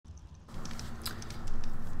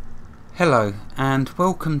Hello and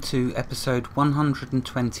welcome to episode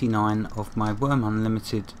 129 of my Wurm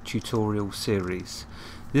Unlimited tutorial series.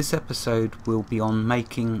 This episode will be on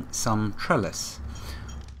making some trellis.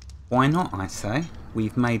 Why not, I say?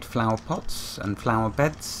 We've made flower pots and flower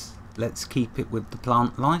beds. Let's keep it with the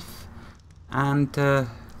plant life and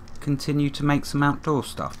continue to make some outdoor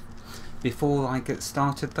stuff. Before I get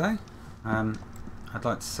started though, I'd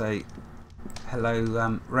like to say hello,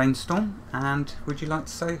 Raynstorm, and would you like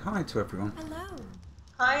to say hi to everyone? Hello.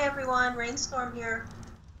 Hi everyone, Raynstorm here.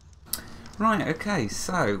 Right, okay,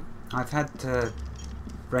 so I've had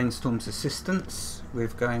Raynstorm's assistance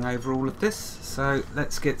with going over all of this, so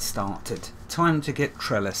let's get started. Time to get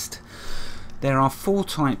trellised. There are 4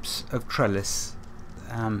 types of trellis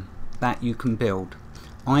that you can build: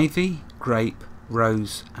 ivy, grape,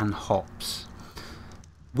 rose and hops.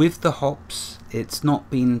 With the hops, it's not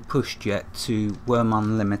been pushed yet to Wurm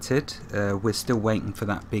Unlimited. We're still waiting for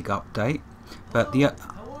that big update. But the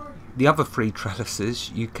other 3 trellises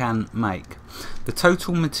you can make. The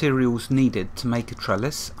total materials needed to make a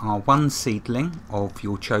trellis are 1 seedling of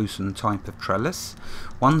your chosen type of trellis,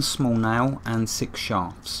 1 small nail and 6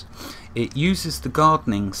 shafts. It uses the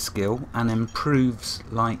gardening skill and improves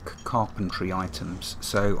like carpentry items.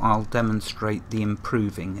 So I'll demonstrate the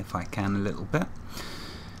improving if I can a little bit.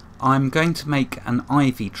 I'm going to make an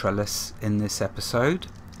ivy trellis in this episode,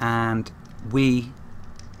 and we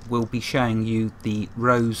will be showing you the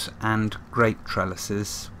rose and grape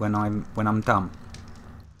trellises when I'm done.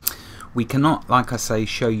 We cannot, like I say,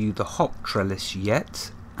 show you the hop trellis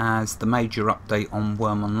yet, as the major update on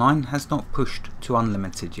Wurm Online has not pushed to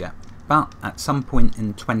unlimited yet. But at some point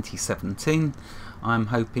in 2017, I'm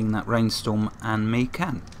hoping that Raynstorm and me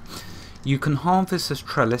can. You can harvest a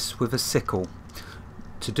trellis with a sickle.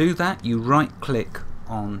 To do that, you right click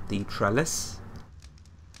on the trellis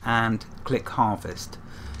and click harvest.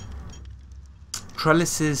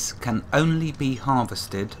 Trellises can only be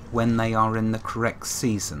harvested when they are in the correct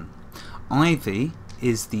season. Ivy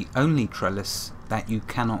is the only trellis that you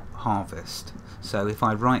cannot harvest. So if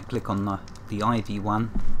I right click on the ivy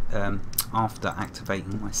one, after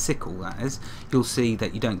activating my sickle that is, you'll see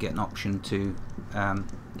that you don't get an option to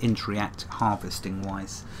interact harvesting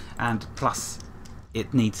wise, and plus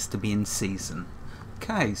it needs to be in season.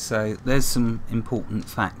 Okay, so there's some important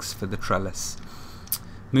facts for the trellis.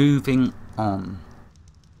 Moving on.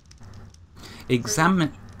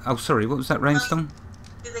 Examine. Oh, sorry, what was that, Raynstorm?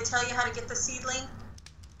 Did they tell you how to get the seedling?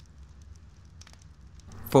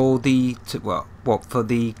 For the for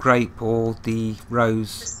the grape or the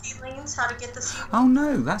rose? The seedlings, how to get the seedlings? Oh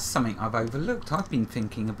no, that's something I've overlooked. I've been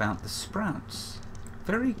thinking about the sprouts.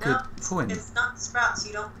 Very good point. It's not sprouts.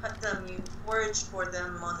 You don't put them. You forage for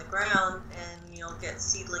them on the ground, and you'll get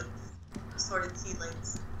seedlings, sorted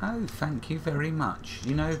seedlings. Oh, thank you very much.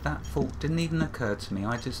 You know, that thought didn't even occur to me.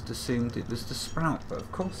 I just assumed it was the sprout, but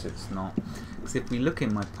of course it's not. Because if we look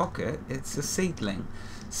in my pocket, it's a seedling.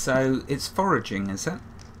 So it's foraging, is it?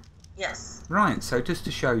 Yes. Right. So just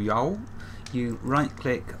to show y'all, you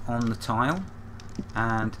right-click on the tile,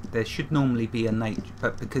 and there should normally be a nature,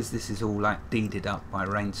 but because this is all like deeded up by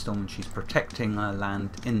Raynstorm, she's protecting her land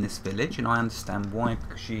in this village, and I understand why,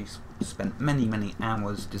 because she's spent many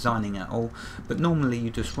hours designing it all. But normally you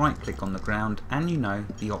just right click on the ground and you know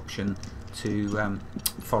the option to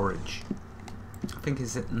forage. I think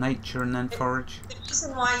is it nature and then forage. The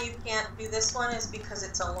reason why you can't do this one is because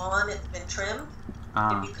it's a lawn, it's been trimmed.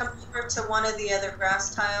 If you come over to one of the other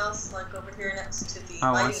grass tiles, like over here next to the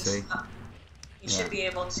lighting shop, you should be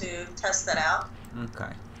able to test that out.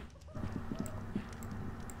 Okay.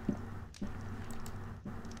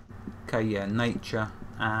 Okay, yeah, nature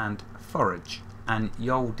and forage. And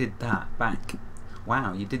y'all did that back.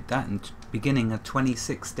 Wow, you did that in beginning of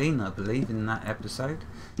 2016, I believe, in that episode.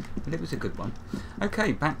 But it was a good one.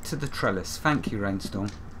 Okay, back to the trellis. Thank you,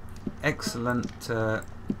 Raynstorm. Excellent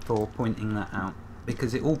for pointing that out.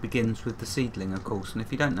 Because it all begins with the seedling, of course, and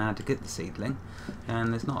if you don't know how to get the seedling,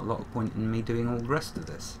 then there's not a lot of point in me doing all the rest of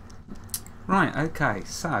this. Right, okay,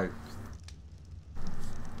 so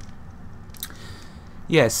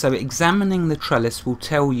so examining the trellis will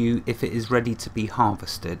tell you if it is ready to be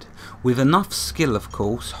harvested. With enough skill, of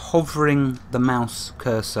course, hovering the mouse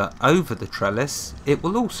cursor over the trellis, it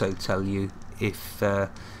will also tell you if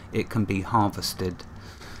it can be harvested.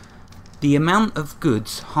 The amount of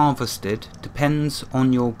goods harvested depends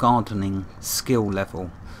on your gardening skill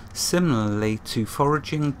level, similarly to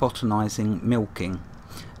foraging, botanizing, milking,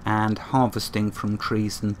 and harvesting from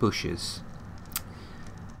trees and bushes.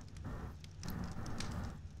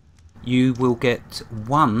 You will get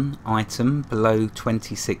 1 item below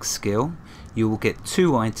 26 skill, you will get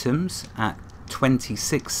 2 items at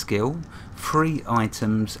 26 skill, 3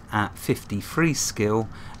 items at 53 skill,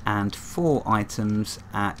 and 4 items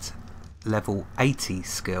at level 80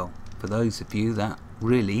 skill, for those of you that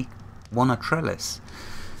really want a trellis.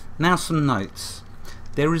 Now some notes.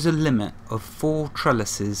 There is a limit of 4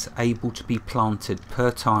 trellises able to be planted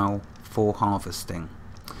per tile for harvesting.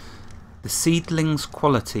 The seedling's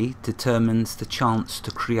quality determines the chance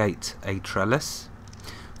to create a trellis.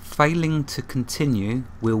 Failing to continue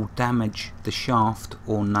will damage the shaft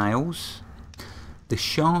or nails. The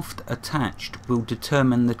shaft attached will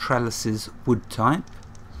determine the trellis's wood type.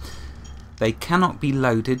 They cannot be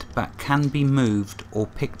loaded but can be moved or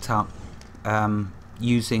picked up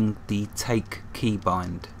using the take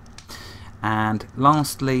keybind. And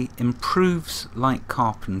lastly, improves like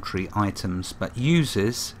carpentry items but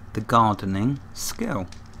uses the gardening skill.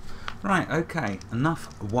 Right, okay, enough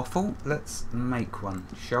waffle, let's make one,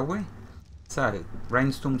 shall we? So,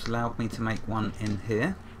 Raynstorm's allowed me to make one in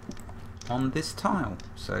here on this tile,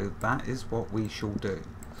 so that is what we shall do.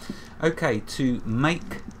 Okay, to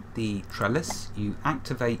make the trellis, you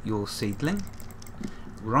activate your seedling,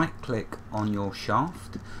 right click on your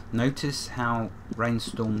shaft. Notice how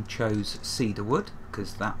Raynstorm chose cedar wood,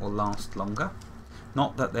 because that will last longer.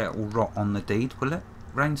 Not that that will rot on the deed, will it,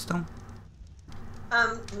 Raynstorm?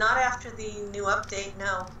 Not after the new update,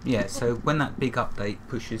 no. Yeah, so when that big update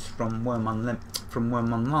pushes from Wurm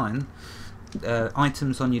Online,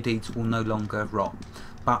 items on your deeds will no longer rot.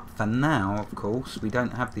 But for now, of course, we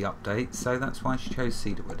don't have the update, so that's why she chose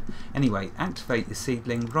cedarwood. Anyway, activate your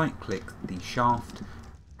seedling, right click the shaft,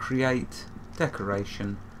 create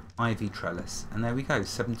decoration, ivy trellis, and there we go,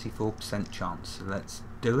 74% chance. So let's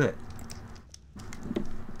do it.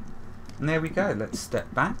 And there we go, let's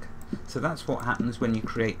step back. So that's what happens when you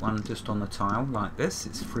create one just on a tile like this.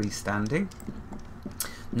 It's freestanding.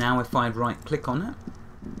 Now if I right click on it,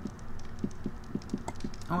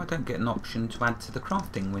 oh, I don't get an option to add to the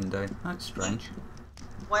crafting window. That's strange.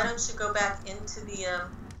 Why don't you go back into the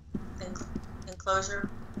enclosure?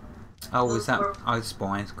 Oh, is that? I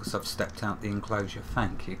spy because I've stepped out the enclosure.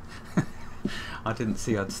 Thank you. I didn't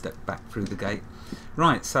see I'd stepped back through the gate.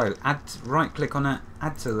 Right, so right click on it,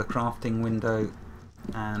 add to the crafting window,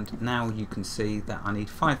 and now you can see that I need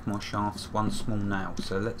 5 more shafts, 1 small nail.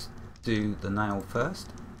 So let's do the nail first.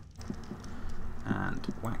 And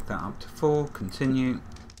whack that up to 4, continue.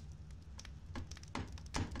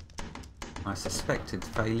 I suspected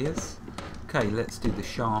failures. Okay, let's do the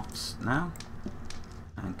shafts now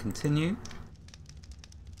and continue.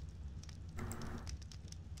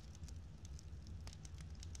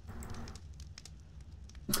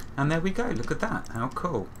 And there we go, look at that, how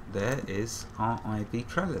cool. There is our ivy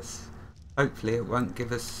trellis. Hopefully it won't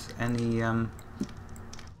give us any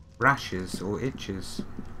rashes or itches,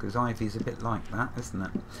 because ivy's a bit like that, isn't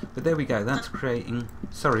it? But there we go, that's creating...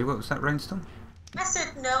 Sorry, what was that, Raynstorm? I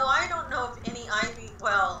said no, I don't know of any ivy,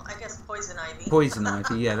 well, I guess poison ivy. Poison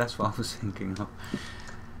ivy, yeah, that's what I was thinking of.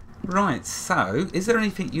 Right, so, is there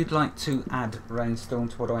anything you'd like to add,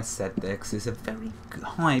 Raynstorm, to what I said there? Because there's a very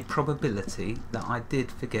high probability that I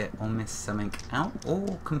did forget or miss something out,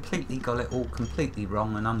 or completely got it all completely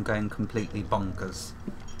wrong and I'm going completely bonkers.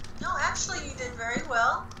 No, actually you did very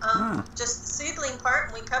well. Just the seedling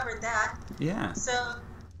part, and we covered that. Yeah. So,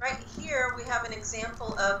 right here we have an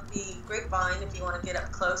example of the grapevine, if you want to get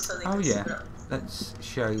up close so they can see it. Let's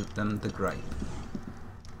show them the grape.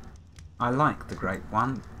 I like the grape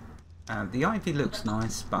one. The ivy looks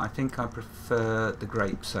nice, but I think I prefer the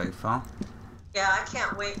grape so far. Yeah, I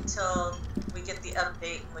can't wait until we get the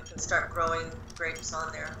update and we can start growing grapes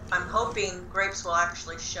on there. I'm hoping grapes will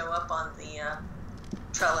actually show up on the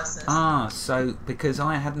trellises. Ah, so because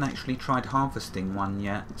I hadn't actually tried harvesting one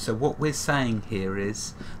yet, so what we're saying here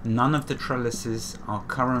is none of the trellises are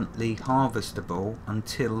currently harvestable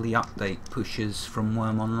until the update pushes from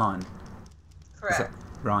Wurm Online. Correct.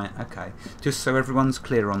 Right, okay. Just so everyone's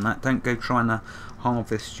clear on that, don't go trying to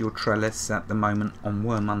harvest your trellis at the moment on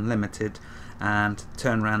Wurm Unlimited and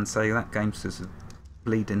turn around and say that gamester's a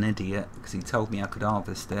bleeding idiot because he told me I could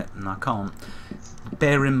harvest it and I can't.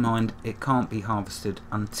 Bear in mind it can't be harvested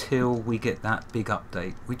until we get that big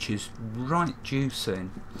update, which is right due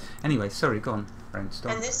soon. Anyway, sorry, go on,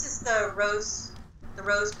 Raynstorm. And this is the rose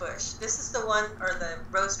bush. This is the one, or the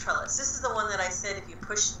rose trellis. This is the one that I said if you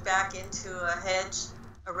push it back into a hedge,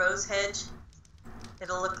 a rose hedge,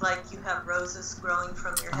 it'll look like you have roses growing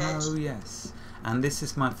from your hedge. Oh yes, and this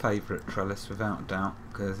is my favourite trellis without doubt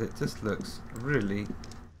because it just looks really,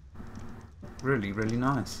 really, really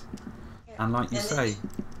nice. Yeah. And like you say,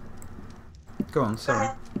 go on, sorry.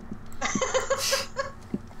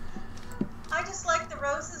 I just like the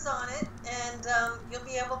roses on it, and you'll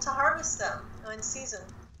be able to harvest them in season.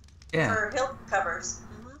 Yeah. For hill covers.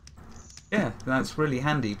 Yeah, that's really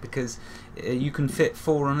handy because you can fit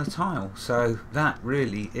 4 on a tile, so that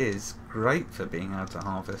really is great for being able to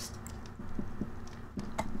harvest.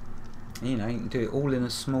 You know, you can do it all in a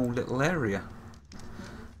small little area.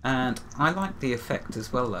 And I like the effect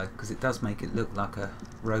as well though, because it does make it look like a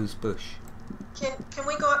rose bush. Can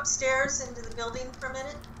we go upstairs into the building for a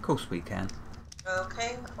minute? Of course we can.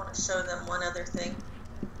 Okay, I want to show them one other thing.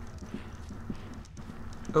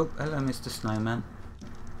 Oh, hello Mr. Snowman.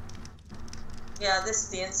 Yeah, this is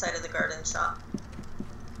the inside of the garden shop.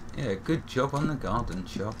 Yeah, good job on the garden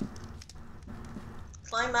shop.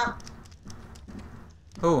 Climb up.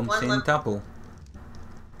 Oh, I'm seeing double.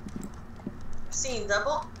 Seeing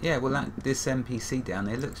double? Yeah, well this NPC down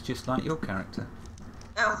there looks just like your character.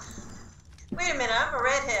 Oh. Wait a minute, I'm a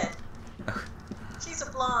redhead. She's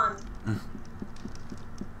a blonde.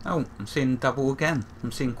 Oh, I'm seeing double again.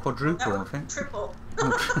 I'm seeing quadruple, I think. Triple. So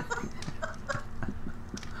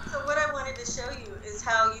what I wanted to show you is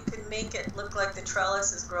how you can make it look like the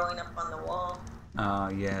trellis is growing up on the wall. Oh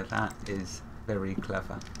yeah, that is very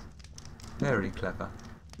clever. Very clever.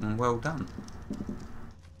 And well done.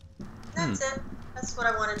 That's it. That's what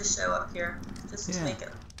I wanted to show up here. Just to make it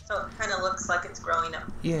so it kind of looks like it's growing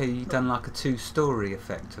up. Yeah, you've done like a 2-story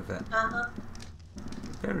effect of it. Uh-huh.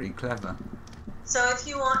 Very clever. So if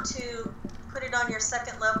you want to put it on your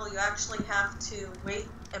second level, you actually have to wait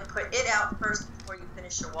and put it out first before you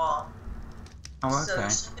finish your wall. Oh, okay. So you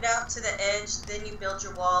ship it out to the edge, then you build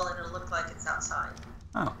your wall, and it'll look like it's outside.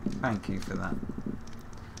 Oh, thank you for that.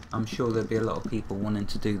 I'm sure there'll be a lot of people wanting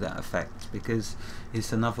to do that effect because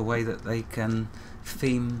it's another way that they can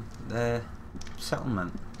theme their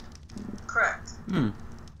settlement. Correct.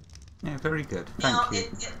 Yeah, very good. Now, Thank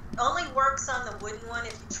you. It only works on the wooden one.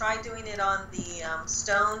 If you try doing it on the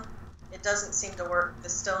stone, it doesn't seem to work. The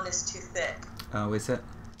stone is too thick. Oh, is it?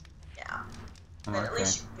 Yeah. Oh, But at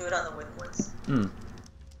least you can do it on the wooden ones. Hmm.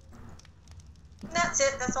 And that's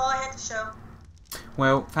it. That's all I had to show.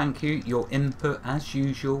 Well, thank you. Your input, as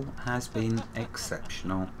usual, has been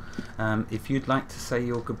exceptional. If you'd like to say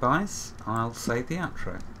your goodbyes, I'll say the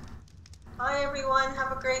outro. Bye, everyone.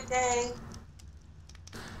 Have a great day.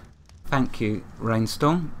 Thank you,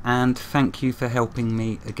 Raynstorm, and thank you for helping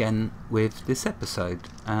me again with this episode.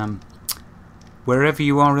 Wherever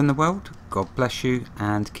you are in the world, God bless you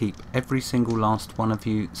and keep every single last one of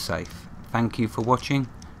you safe. Thank you for watching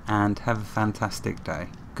and have a fantastic day.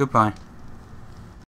 Goodbye.